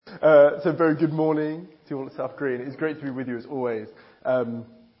So very good morning to all at South Green. It's great to be with you as always. Norman,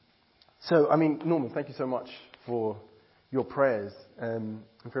 thank you so much for your prayers and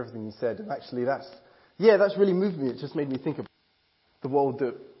for everything you said. And actually that's really moved me. It just made me think about the world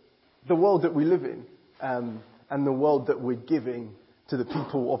that we live in, and the world that we're giving to the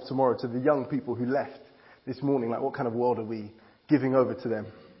people of tomorrow, to the young people who left this morning. Like, what kind of world are we giving over to them?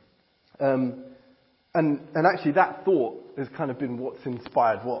 And actually that thought has kind of been what's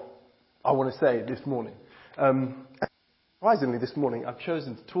inspired what I want to say this morning. Surprisingly, this morning I've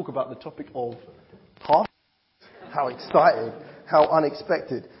chosen to talk about the topic of harvest. How exciting, how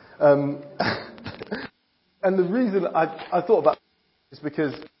unexpected. And the reason I thought about this is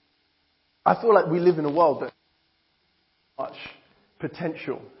because I feel like we live in a world that has much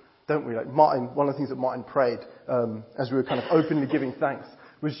potential, don't we? Like Martin, one of the things that Martin prayed as we were kind of openly giving thanks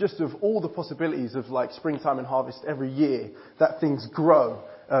was just of all the possibilities of like springtime and harvest every year, that things grow,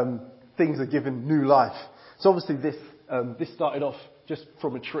 things are given new life. So obviously this started off just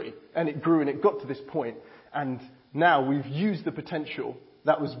from a tree, and it grew and it got to this point, and now we've used the potential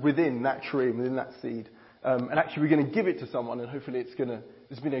that was within that tree, within that seed, and actually we're going to give it to someone, and hopefully it's going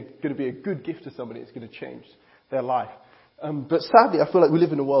to be a good gift to somebody. It's going to change their life. But sadly, I feel like we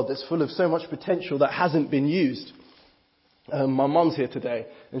live in a world that's full of so much potential that hasn't been used. My mum's here today,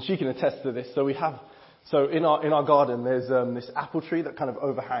 and she can attest to this. So in our garden, there's this apple tree that kind of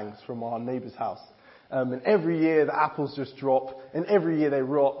overhangs from our neighbour's house. And every year the apples just drop, and every year they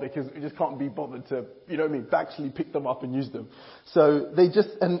rot because we just can't be bothered to, actually pick them up and use them. So they just,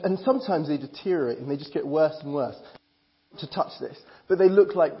 and sometimes they deteriorate and they just get worse and worse. To touch this, but they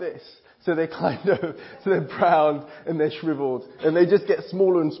look like this. So they're they're brown and they're shriveled, and they just get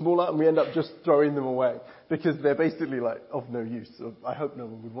smaller and smaller, and we end up just throwing them away because they're basically like of no use. So I hope no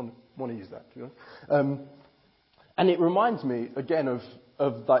one would want to use that, to be honest. And it reminds me again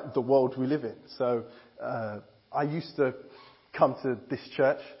of like the world we live in. So I used to come to this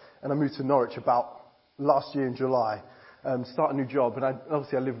church, and I moved to Norwich about last year in July, start a new job, and I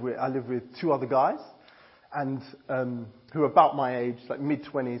live with two other guys, and who are about my age, like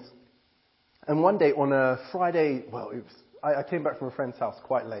mid-20s. And one day on a Friday, I came back from a friend's house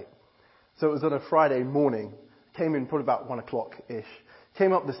quite late. So it was on a Friday morning, came in probably about 1 o'clock-ish,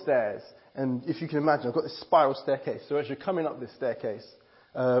 came up the stairs, and if you can imagine, I've got this spiral staircase. So as you're coming up this staircase,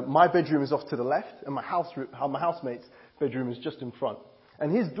 my bedroom is off to the left, and my housemate's bedroom is just in front.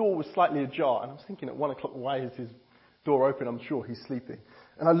 And his door was slightly ajar, and I was thinking at 1 o'clock, why is his door open? I'm sure he's sleeping.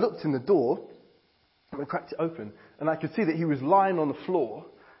 And I looked in the door, and I cracked it open, and I could see that he was lying on the floor,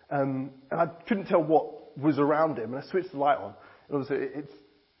 and I couldn't tell what was around him, and I switched the light on. And obviously,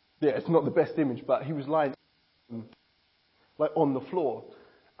 it's not the best image, but he was lying like on the floor.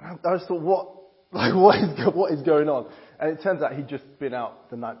 And I just thought, what is going on? And it turns out he'd just been out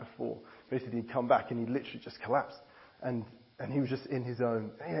the night before. Basically, he'd come back and he literally just collapsed, and he was just in his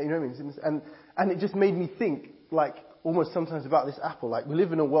own, you know what I mean? And it just made me think, like almost sometimes about this apple. Like, we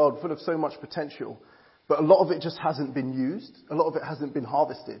live in a world full of so much potential, but a lot of it just hasn't been used. A lot of it hasn't been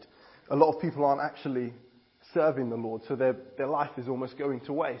harvested. A lot of people aren't actually serving the Lord, so their life is almost going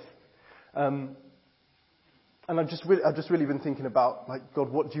to waste. And I've just really been thinking about, like, God,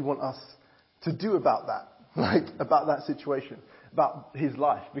 what do you want us to do about that? Like, about that situation, about his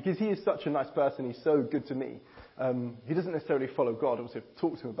life. Because he is such a nice person, he's so good to me. He doesn't necessarily follow God, obviously I've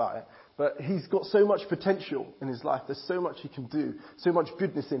talked to him about it, but he's got so much potential in his life. There's so much he can do, so much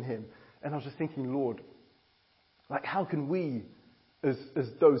goodness in him. And I was just thinking, Lord, like, how can we, as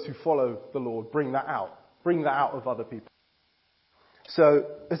those who follow the Lord, bring that out of other people? So,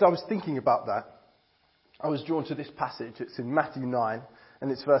 as I was thinking about that, I was drawn to this passage. It's in Matthew 9,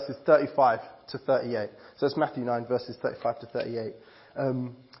 and it's verses 35 to 38. So it's Matthew 9, verses 35 to 38.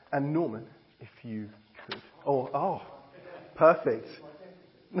 And Norman, if you could. Oh, perfect.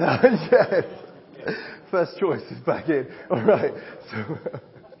 Yes. First choice is back in. All right.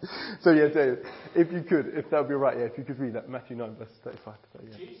 So yeah, David, if you could, if that would be right, if you could read that, Matthew 9, verses 35 to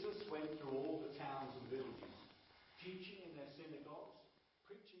 38. Jesus went through all the towns and villages, teaching in their synagogues,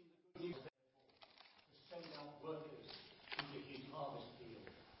 preaching the good news to send out workers into his harvest field.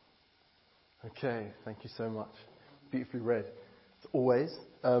 Okay, thank you so much. Beautifully read, as always.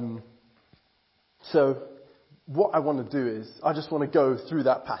 So what I want to do is, I just want to go through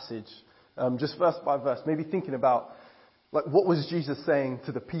that passage, just verse by verse, maybe thinking about, like, what was Jesus saying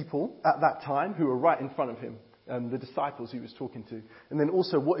to the people at that time who were right in front of him, the disciples he was talking to, and then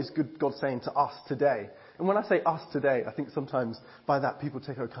also what is God saying to us today. And when I say us today, I think sometimes by that people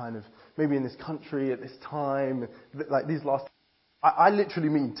take a kind of, maybe in this country at this time, like these last, I literally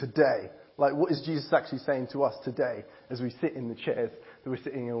mean today, Like, what is Jesus actually saying to us today as we sit in the chairs that we're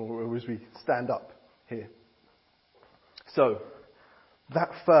sitting in, or as we stand up here? So, that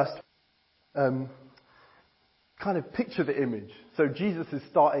first, kind of picture the image. So Jesus is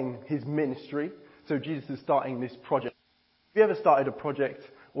starting his ministry. So Jesus is starting this project. Have you ever started a project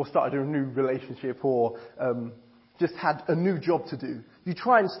or started a new relationship or just had a new job to do? You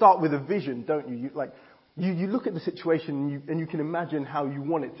try and start with a vision, don't you? You look at the situation and you can imagine how you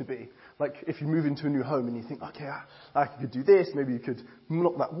want it to be. Like if you move into a new home and you think, okay, I could do this. Maybe you could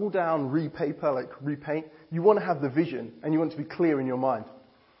knock that wall down, repaper, repaint. You want to have the vision and you want to be clear in your mind.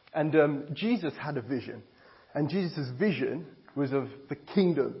 And Jesus had a vision. And Jesus' vision was of the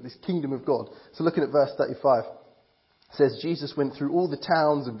kingdom, this kingdom of God. So looking at verse 35, it says, Jesus went through all the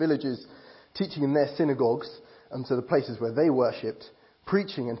towns and villages, teaching in their synagogues, and so the places where they worshipped,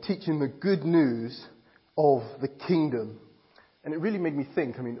 preaching and teaching the good news of the kingdom. And it really made me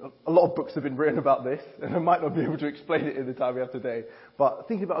think. I mean, a lot of books have been written about this, and I might not be able to explain it in the time we have today. But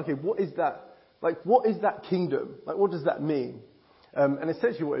thinking about, okay, what is that? Like, what is that kingdom? Like, what does that mean? And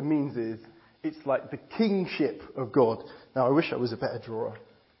essentially what it means is, it's like the kingship of God. Now, I wish I was a better drawer,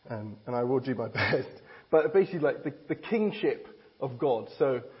 and I will do my best. But basically, like the kingship of God.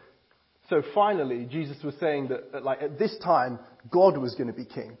 So finally, Jesus was saying that like at this time, God was going to be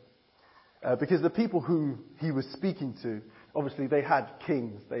king, because the people who he was speaking to, obviously, they had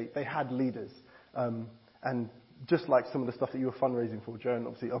kings, they had leaders, and just like some of the stuff that you were fundraising for, Joan,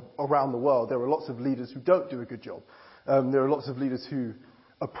 obviously around the world, there are lots of leaders who don't do a good job. There are lots of leaders who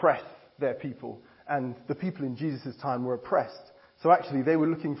oppress their people, and the people in Jesus' time were oppressed. So actually they were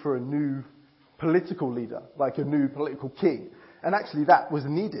looking for a new political leader, like a new political king. And actually that was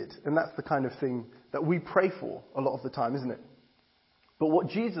needed, and that's the kind of thing that we pray for a lot of the time, isn't it? But what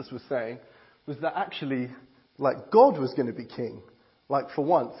Jesus was saying was that actually, like, God was going to be king. Like, for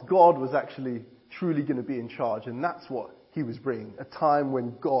once, God was actually truly going to be in charge, and that's what he was bringing, a time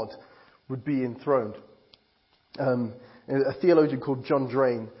when God would be enthroned. A theologian called John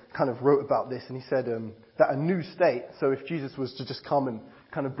Drain kind of wrote about this, and he said that a new state, so if Jesus was to just come and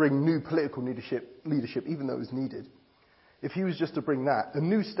kind of bring new political leadership, even though it was needed, if he was just to bring that, a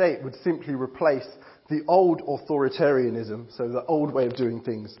new state would simply replace the old authoritarianism, so the old way of doing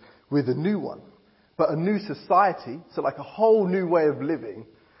things, with a new one. But a new society, so like a whole new way of living,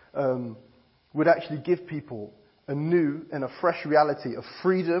 would actually give people a new and a fresh reality of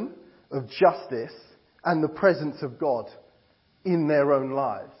freedom, of justice, and the presence of God in their own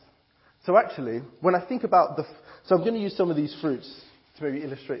lives. So actually, when I think about so I'm going to use some of these fruits to maybe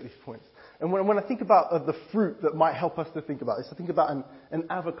illustrate these points. And when I think about the fruit that might help us to think about this, I think about an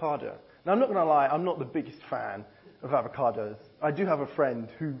avocado. Now, I'm not going to lie, I'm not the biggest fan of avocados. I do have a friend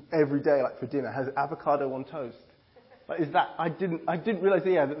who every day, like for dinner, has avocado on toast. Like, is that? I didn't realize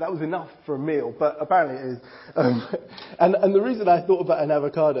that was enough for a meal, but apparently it is. And the reason I thought about an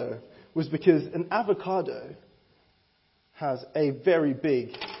avocado was because an avocado has a very big,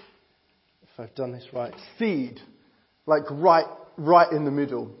 if I've done this right, seed, like right in the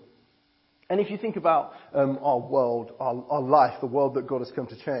middle. And if you think about our world, our life, the world that God has come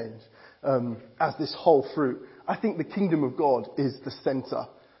to change, as this whole fruit, I think the kingdom of God is the center.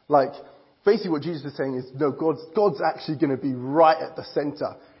 Like, basically what Jesus is saying is, no, God's actually going to be right at the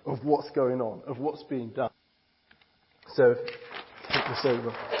center of what's going on, of what's being done. So, take this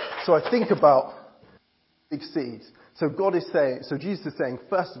over. So I think about big seeds. So Jesus is saying,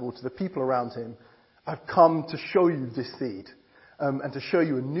 first of all, to the people around him, I've come to show you this seed, and to show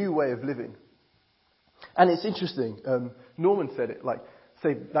you a new way of living. And it's interesting, Norman said it, like,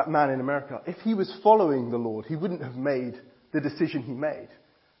 say, that man in America, if he was following the Lord, he wouldn't have made the decision he made.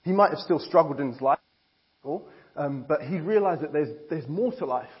 He might have still struggled in his life, but he realized that there's more to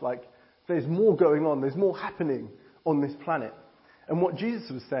life, like, there's more going on, there's more happening on this planet. And what Jesus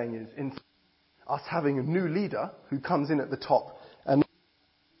was saying is, in us having a new leader who comes in at the top and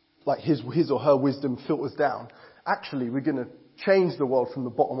like his or her wisdom filters down, actually we're going to change the world from the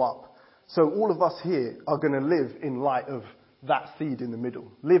bottom up. So all of us here are going to live in light of that seed in the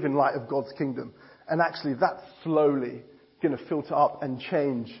middle, live in light of God's kingdom. And actually that's slowly going to filter up and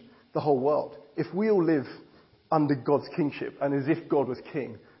change the whole world. If we all live under God's kingship and as if God was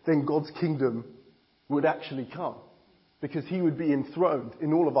king, then God's kingdom would actually come. Because he would be enthroned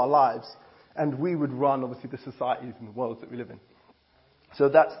in all of our lives, and we would run, obviously, the societies and the worlds that we live in. So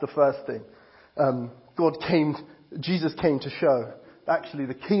that's the first thing. Jesus came to show, actually,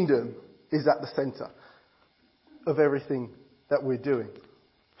 the kingdom is at the center of everything that we're doing.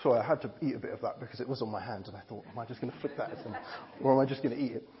 Sorry, I had to eat a bit of that because it was on my hand, and I thought, am I just going to flip that, or am I just going to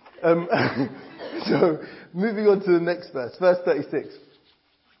eat it? So, moving on to the next verse 36.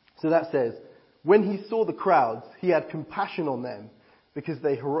 So that says, when he saw the crowds, he had compassion on them because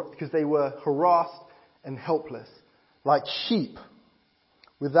they were harassed and helpless, like sheep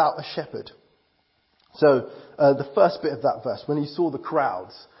without a shepherd. So the first bit of that verse, when he saw the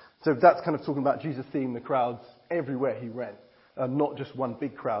crowds, so that's kind of talking about Jesus seeing the crowds everywhere he went, not just one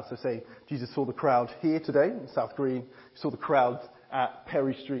big crowd. So say Jesus saw the crowd here today in South Green, he saw the crowds at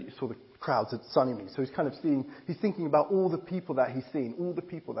Perry Street, he saw the crowds at Sunnymead. So he's thinking about all the people that he's seen, all the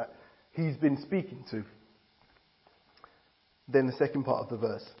people that he's been speaking to. Then the second part of the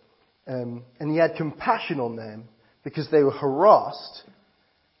verse. And he had compassion on them because they were harassed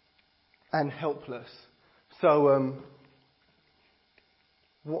and helpless. So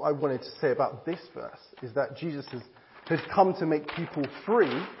what I wanted to say about this verse is that Jesus has come to make people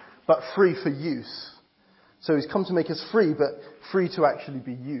free, but free for use. So he's come to make us free, but free to actually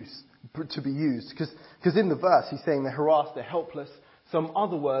be used. Because in the verse he's saying they're harassed, they're helpless. Some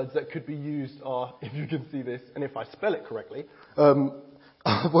other words that could be used are, if you can see this, and if I spell it correctly,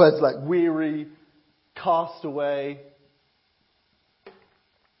 words like weary, cast away,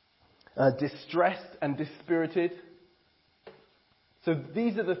 distressed and dispirited. So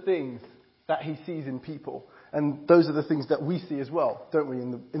these are the things that he sees in people. And those are the things that we see as well, don't we,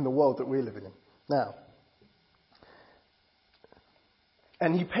 in the world that we're living in now.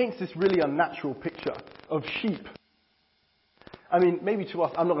 And he paints this really unnatural picture of sheep. I mean, maybe to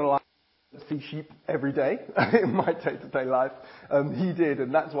us, I'm not going to lie, see sheep every day in my day-to-day life. He did,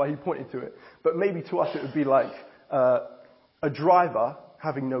 and that's why he pointed to it. But maybe to us it would be like a driver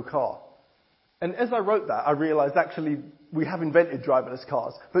having no car. And as I wrote that, I realized actually we have invented driverless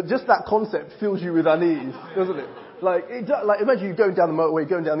cars. But just that concept fills you with unease, doesn't it? Like imagine you going down the motorway,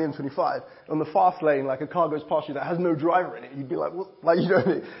 going down the M25, on the fast lane, like a car goes past you that has no driver in it. You'd be like, what? Like, you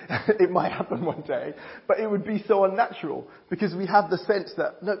know, it might happen one day. But it would be so unnatural because we have the sense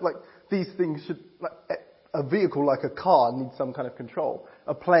that, no, like, these things should, like, a vehicle like a car needs some kind of control.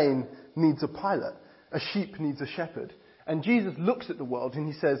 A plane needs a pilot. A sheep needs a shepherd. And Jesus looks at the world and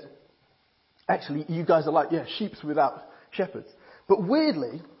he says, actually, you guys are like, sheep without shepherds. But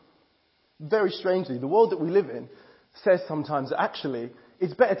weirdly, very strangely, the world that we live in says sometimes that actually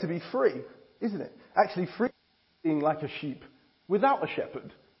it's better to be free, isn't it? Actually, free being like a sheep without a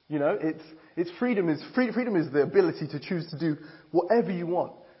shepherd. You know, it's freedom is the ability to choose to do whatever you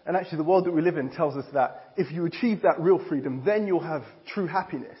want. And actually, the world that we live in tells us that if you achieve that real freedom, then you'll have true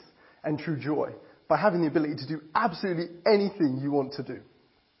happiness and true joy by having the ability to do absolutely anything you want to do.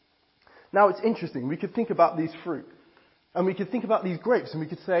 Now, it's interesting. We could think about these fruit, and we could think about these grapes, and we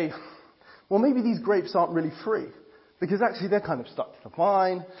could say, well, maybe these grapes aren't really free, because actually they're kind of stuck to the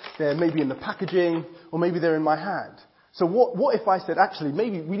vine, they're maybe in the packaging, or maybe they're in my hand. So what if I said, actually,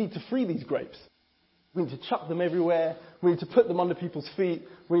 maybe we need to free these grapes? We need to chuck them everywhere, we need to put them under people's feet,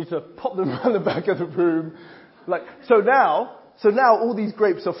 we need to pop them around the back of the room. So now all these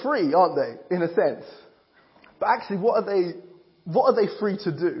grapes are free, aren't they, in a sense? But actually, what are they free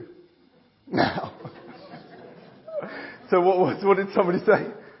to do now? So what did somebody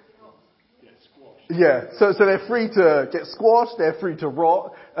say? Yeah, so they're free to get squashed, they're free to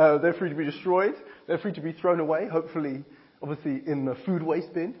rot, they're free to be destroyed, they're free to be thrown away, hopefully, obviously in the food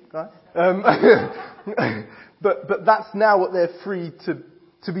waste bin, right? But that's now what they're free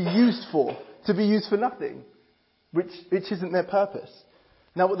to be used for nothing, which isn't their purpose.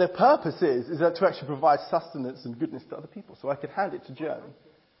 Now what their purpose is that to actually provide sustenance and goodness to other people. So I could hand it to Joan.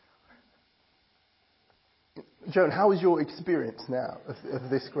 Joan, how is your experience now of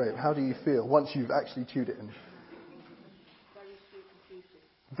this grape? How do you feel once you've actually chewed it in?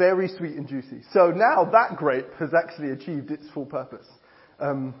 Very sweet and juicy. So now that grape has actually achieved its full purpose.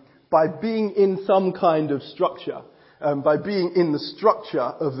 By being in some kind of structure. By being in the structure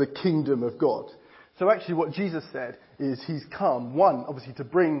of the kingdom of God. So actually what Jesus said is he's come, one, obviously to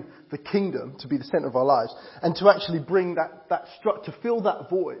bring the kingdom to be the center of our lives. And to actually bring to fill that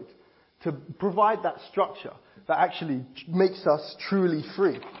void. To provide that structure that actually makes us truly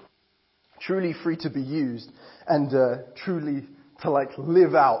free to be used and truly to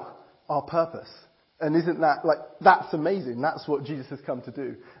live out our purpose. And isn't that that's amazing? That's what Jesus has come to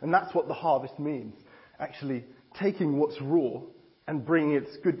do, and that's what the harvest means. Actually, taking what's raw and bringing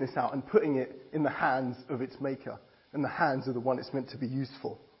its goodness out and putting it in the hands of its maker, in the hands of the one it's meant to be used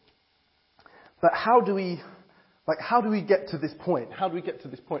for. But how do we get to this point? How do we get to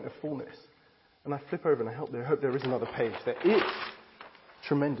this point of fullness? And I flip over and I hope there is another page. There is.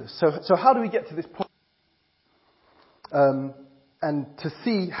 Tremendous. So how do we get to this point? And to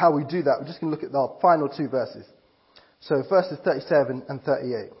see how we do that, we're just going to look at our final two verses. So verses 37 and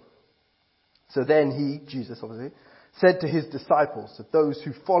 38. So then he, Jesus obviously, said to his disciples, to those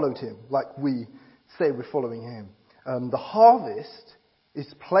who followed him, like we say we're following him, the harvest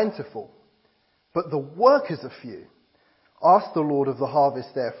is plentiful, but the workers are few. Ask the Lord of the harvest,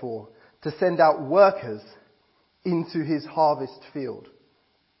 therefore, to send out workers into his harvest field.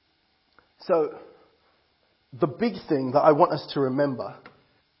 So, the big thing that I want us to remember,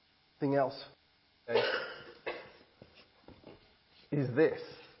 nothing else, okay, is this.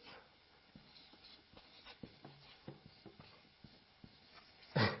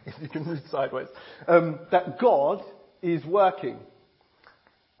 If you can read sideways. That God is working.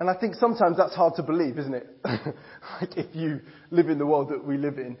 And I think sometimes that's hard to believe, isn't it? Like if you live in the world that we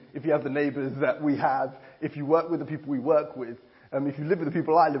live in, if you have the neighbours that we have, if you work with the people we work with, if you live with the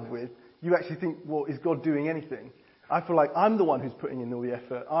people I live with, you actually think, well, is God doing anything? I feel like I'm the one who's putting in all the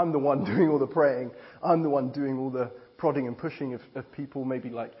effort. I'm the one doing all the praying. I'm the one doing all the prodding and pushing of people, maybe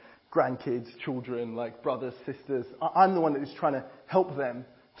like grandkids, children, like brothers, sisters. I'm the one that is trying to help them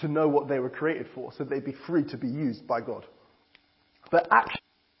to know what they were created for, so they'd be free to be used by God. But actually,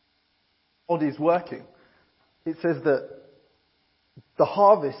 God is working. It says that the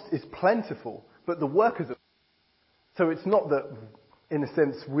harvest is plentiful, but the workers are. So it's not that, in a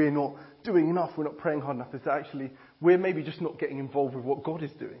sense, we're not doing enough, we're not praying hard enough. It's actually, we're maybe just not getting involved with what God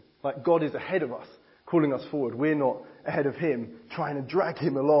is doing. Like God is ahead of us, calling us forward. We're not ahead of him, trying to drag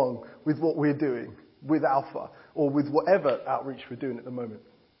him along with what we're doing, with Alpha, or with whatever outreach we're doing at the moment.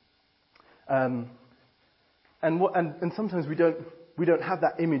 And sometimes we don't have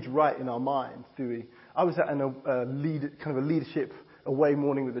that image right in our minds, do we? I was at a leadership away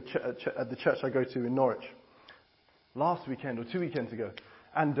morning with at the church I go to in Norwich last weekend or 2 weekends ago.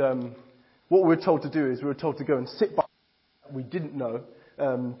 And what we were told to do is we were told to go and sit by we didn't know,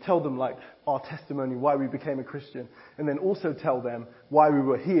 tell them like our testimony, why we became a Christian, and then also tell them why we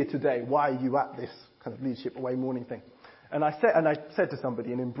were here today. Why are you at this kind of leadership away morning thing? And I said to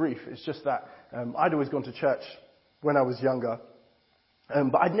somebody, and in brief, it's just that I'd always gone to church when I was younger,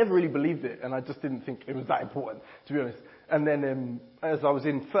 but I'd never really believed it, and I just didn't think it was that important, to be honest. And then as I was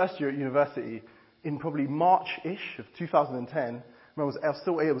in first year at university, in probably March-ish of 2010, when I was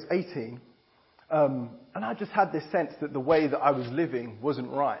 18, and I just had this sense that the way that I was living wasn't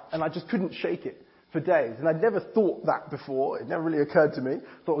right, and I just couldn't shake it for days. And I'd never thought that before. It never really occurred to me.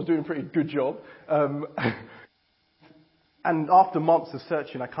 Thought I was doing a pretty good job. And after months of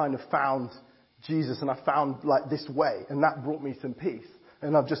searching, I kind of found Jesus, and I found like this way, and that brought me some peace.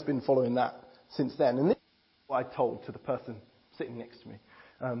 And I've just been following that since then. And this is what I told to the person sitting next to me.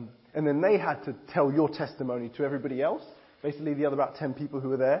 And then they had to tell your testimony to everybody else, basically the other about 10 people who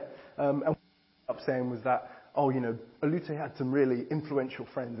were there. And what I ended up saying was that, Olute had some really influential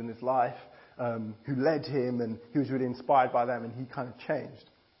friends in his life who led him, and he was really inspired by them, and he kind of changed.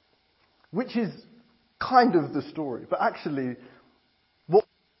 Which is kind of the story. But actually, what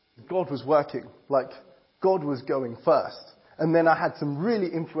God was working, like God was going first. And then I had some really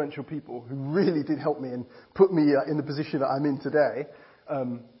influential people who really did help me and put me in the position that I'm in today.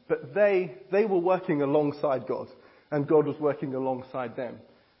 But they were working alongside God, and God was working alongside them.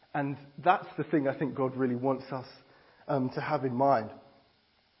 And that's the thing I think God really wants us to have in mind.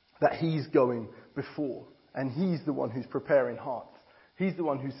 That he's going before, and he's the one who's preparing hearts. He's the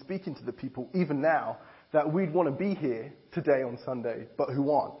one who's speaking to the people, even now, that we'd want to be here today on Sunday, but who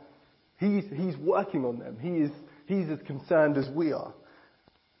aren't. He's working on them. He's as concerned as we are.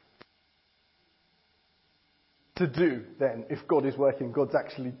 To do then, if God is working, God's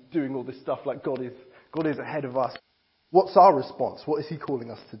actually doing all this stuff, like God is ahead of us. What's our response? What is he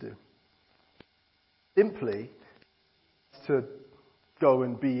calling us to do? Simply to go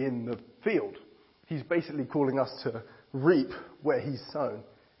and be in the field. He's basically calling us to reap where he's sown,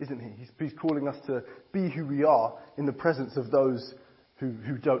 isn't he? He's calling us to be who we are in the presence of those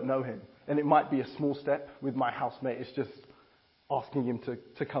who don't know him. And it might be a small step with my housemate. It's just asking him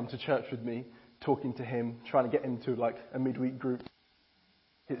to come to church with me, talking to him, trying to get him to like a midweek group.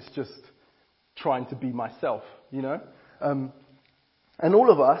 It's just trying to be myself, And all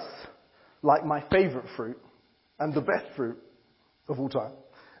of us, like my favourite fruit, and the best fruit of all time,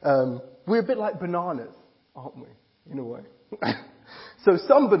 we're a bit like bananas, aren't we, in a way? So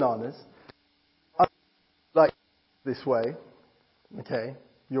some bananas are like this way, okay?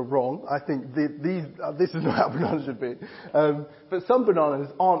 You're wrong. I think this is not how bananas should be. But some bananas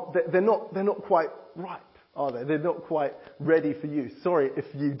they're not quite ripe, are they? They're not quite ready for use. Sorry if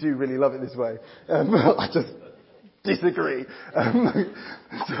you do really love it this way. I just disagree.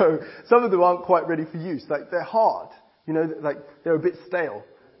 So some of them aren't quite ready for use. Like they're hard, like they're a bit stale.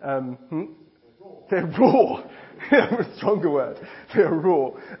 They're raw. A stronger word. They're raw.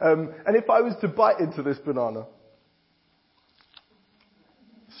 And if I was to bite into this banana,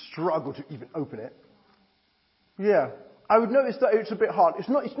 struggle to even open it. Yeah. I would notice that it's a bit hard. It's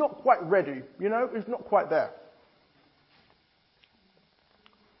not quite ready, it's not quite there.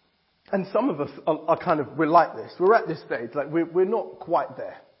 And some of us are kind of, we're like this. We're at this stage, like we're not quite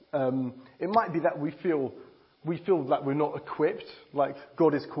there. It might be that we feel like we're not equipped, like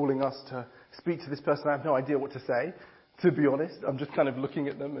God is calling us to speak to this person. I have no idea what to say, to be honest. I'm just kind of looking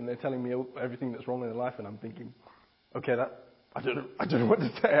at them and they're telling me everything that's wrong in their life and I'm thinking, okay, I don't know what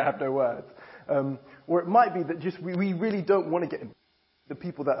to say, I have no words. Or it might be that just we really don't want to get involved. The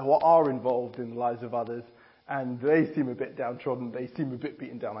people that are involved in the lives of others and they seem a bit downtrodden, they seem a bit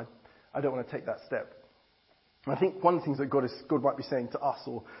beaten down. I don't want to take that step. And I think one of the things that God might be saying to us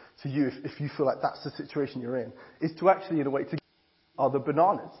or to you, if you feel like that's the situation you're in, is to actually, in a way, to are the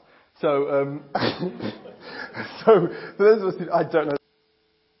bananas. So, so for those of us who, I don't know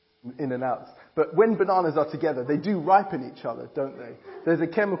in and outs, but when bananas are together, they do ripen each other, don't they? There's a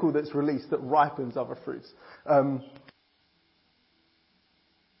chemical that's released that ripens other fruits.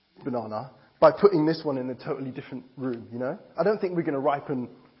 Banana, by putting this one in a totally different room, I don't think we're going to ripen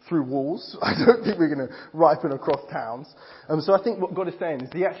through walls. I don't think we're going to ripen across towns. So I think what God is saying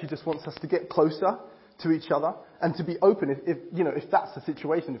is He actually just wants us to get closer to each other and to be open if that's the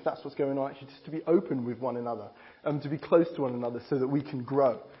situation, if that's what's going on, actually just to be open with one another, to be close to one another so that we can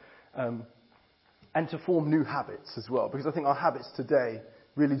grow. And to form new habits as well, because I think our habits today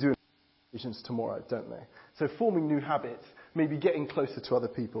really do decisions tomorrow, don't they? So forming new habits, maybe getting closer to other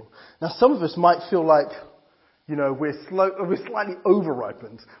people. Now some of us might feel like, we're slightly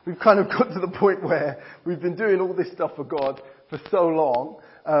over-ripened. We've kind of got to the point where we've been doing all this stuff for God for so long,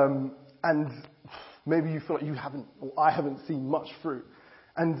 and maybe you feel like you haven't, or I haven't seen much fruit.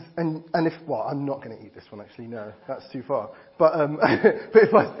 And I'm not going to eat this one actually, no, that's too far. But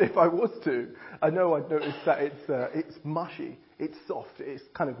if I was to, I know I'd notice that it's mushy, it's soft, it's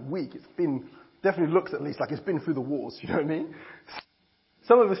kind of weak, definitely looks at least like it's been through the walls, you know what I mean?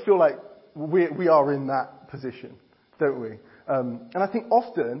 Some of us feel like we are in that position, don't we? And I think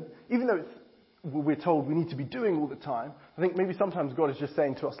often, even though we're told we need to be doing all the time, I think maybe sometimes God is just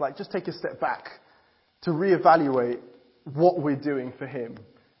saying to us, like, just take a step back to reevaluate what we're doing for Him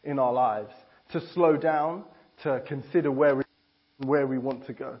in our lives, to slow down, to consider where we want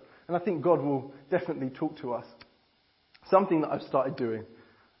to go. And I think God will definitely talk to us. Something that I've started doing,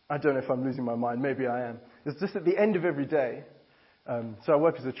 I don't know if I'm losing my mind, maybe I am, is just at the end of every day. So I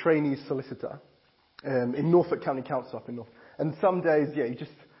work as a trainee solicitor in Norfolk County Council up in North. And some days, you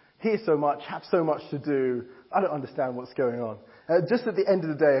just hear so much, have so much to do. I don't understand what's going on. Just at the end of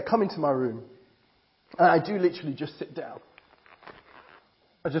the day, I come into my room and I do literally just sit down.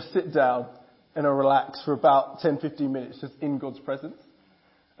 I just sit down and I relax for about 10-15 minutes just in God's presence.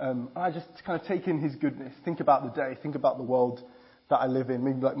 I just kind of take in His goodness, think about the day, think about the world that I live in,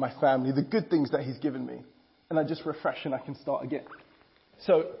 maybe like my family, the good things that He's given me. And I just refresh and I can start again.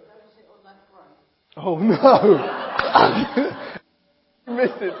 So, oh no!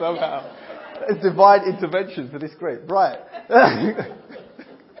 Missed it somehow. It's divine intervention for this great. Right.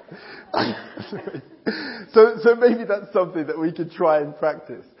 So maybe that's something that we could try and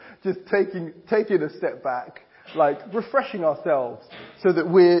practice. Just taking a step back, like refreshing ourselves so that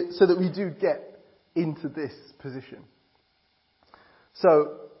we do get into this position.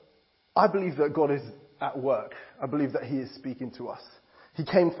 So I believe that God is at work. I believe that He is speaking to us. He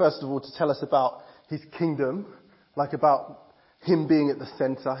came first of all to tell us about His kingdom, like about Him being at the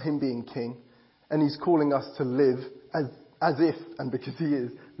center, Him being king. And He's calling us to live as if, and because He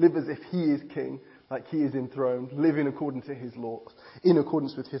is, live as if He is king, like He is enthroned, live in accordance with His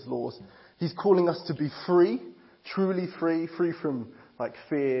laws. He's calling us to be free, truly free from like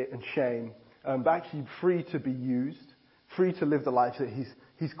fear and shame, but actually free to be used, free to live the life that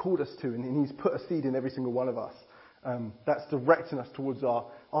He's called us to, and He's put a seed in every single one of us. That's directing us towards our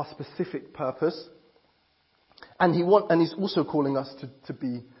specific purpose. And He's also calling us to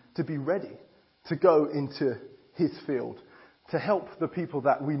be ready, to go into His field, to help the people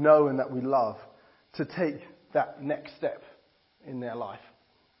that we know and that we love to take that next step in their life.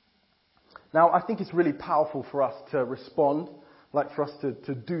 Now, I think it's really powerful for us to respond, like for us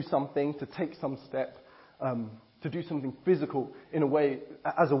to do something, to take some step, to do something physical in a way,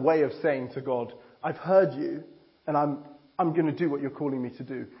 as a way of saying to God, I've heard you, and I'm going to do what you're calling me to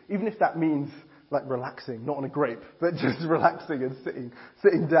do. Even if that means like relaxing, not on a grape, but just relaxing and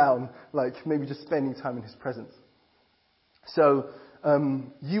sitting down, like maybe just spending time in His presence. So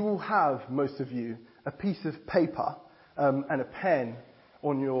you will have, most of you, a piece of paper and a pen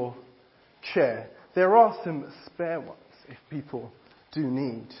on your chair. There are some spare ones if people do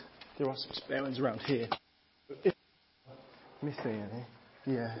need. There are some spare ones around here. If missing any.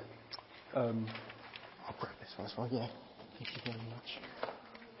 Yeah. I'll grab this one as well. Yeah. Thank you very much.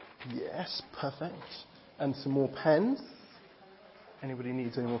 Yes, perfect. And some more pens. Anybody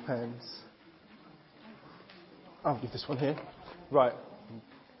needs any more pens? I'll give this one here. Right.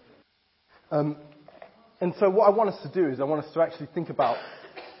 And so what I want us to do is I want us to actually think about,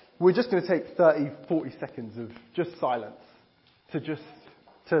 we're just going to take 30, 40 seconds of just silence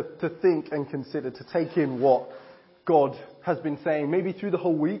to think and consider, to take in what God has been saying, maybe through the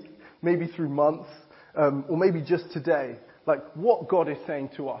whole week, maybe through months, or maybe just today. Like what God is saying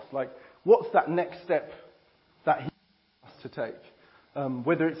to us, like what's that next step that He wants us to take?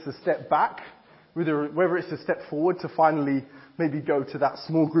 Whether it's a step back, whether it's a step forward to finally maybe go to that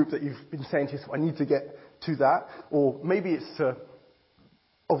small group that you've been saying to yourself, I need to get to that, or maybe it's to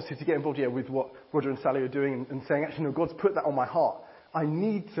get involved with what Roger and Sally are doing and saying, actually, no, God's put that on my heart. I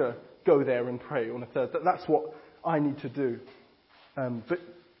need to go there and pray on a Thursday. That's what I need to do. But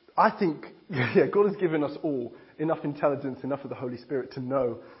I think, God has given us all enough intelligence, enough of the Holy Spirit to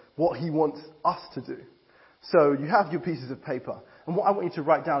know what He wants us to do. So you have your pieces of paper, and what I want you to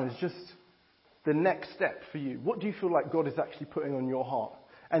write down is just the next step for you. What do you feel like God is actually putting on your heart?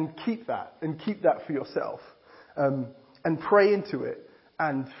 And keep that for yourself. And pray into it.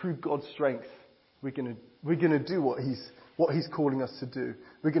 And through God's strength, we're gonna do what He's calling us to do.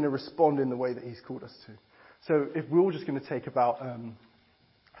 We're gonna respond in the way that He's called us to. So if we're all just gonna take about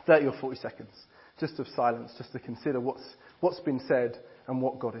 30 or 40 seconds just of silence, just to consider what's been said and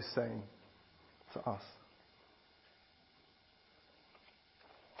what God is saying to us.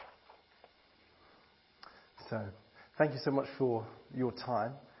 So, thank you so much for your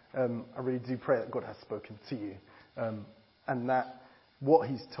time. I really do pray that God has spoken to you, and that what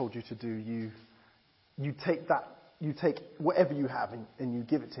He's told you to do, you take whatever you have and you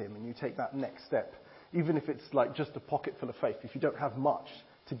give it to Him, and you take that next step, even if it's like just a pocket full of faith. If you don't have much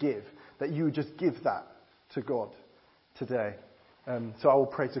to give, that you would just give that to God today. So I will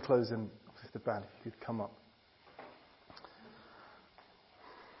pray to close, and the band, if you could come up.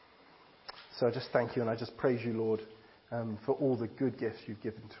 So I just thank you and I just praise you, Lord, for all the good gifts you've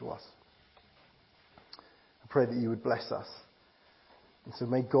given to us. I pray that you would bless us. And so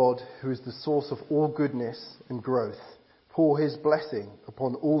may God, who is the source of all goodness and growth, pour His blessing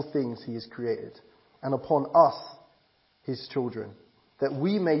upon all things He has created and upon us, His children, that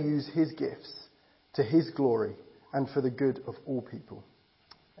we may use His gifts to His glory and for the good of all people.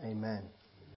 Amen.